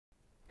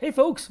Hey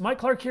folks, Mike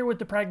Clark here with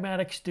the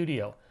Pragmatic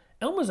Studio.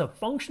 Elm is a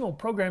functional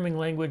programming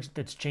language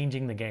that's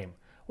changing the game.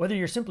 Whether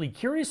you're simply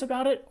curious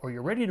about it or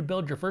you're ready to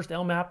build your first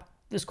Elm app,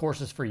 this course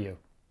is for you.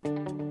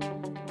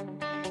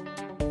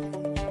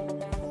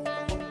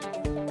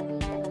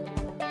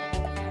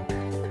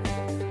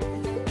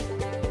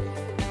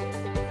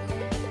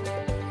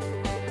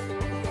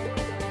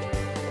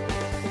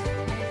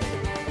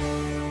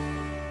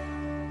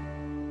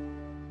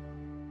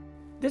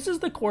 This is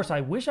the course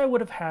I wish I would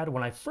have had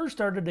when I first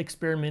started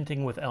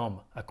experimenting with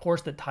Elm, a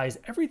course that ties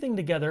everything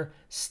together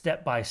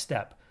step by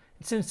step.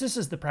 And since this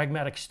is the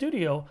Pragmatic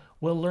Studio,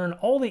 we'll learn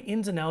all the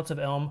ins and outs of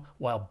Elm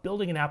while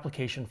building an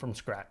application from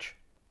scratch.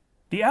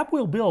 The app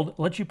we'll build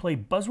lets you play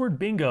buzzword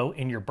bingo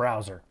in your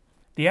browser.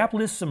 The app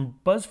lists some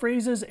buzz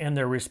phrases and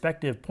their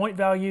respective point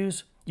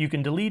values. You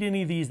can delete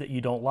any of these that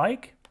you don't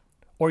like,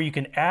 or you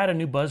can add a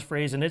new buzz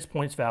phrase and its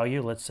points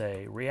value. Let's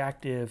say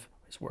reactive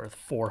is worth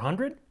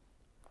 400.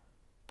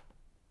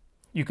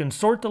 You can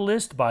sort the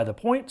list by the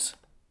points,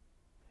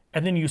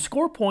 and then you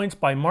score points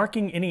by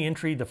marking any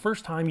entry the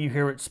first time you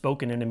hear it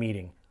spoken in a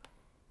meeting.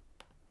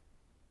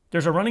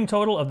 There's a running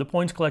total of the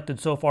points collected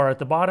so far at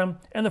the bottom,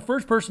 and the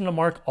first person to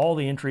mark all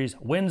the entries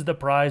wins the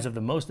prize of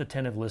the most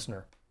attentive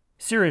listener.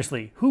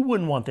 Seriously, who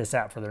wouldn't want this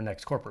app for their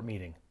next corporate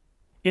meeting?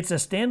 It's a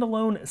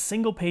standalone,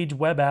 single-page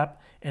web app,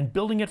 and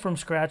building it from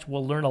scratch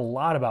will learn a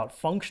lot about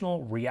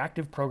functional,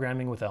 reactive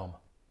programming with Elm.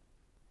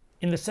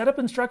 In the setup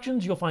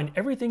instructions, you'll find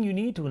everything you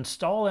need to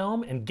install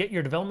Elm and get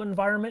your development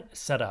environment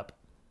set up.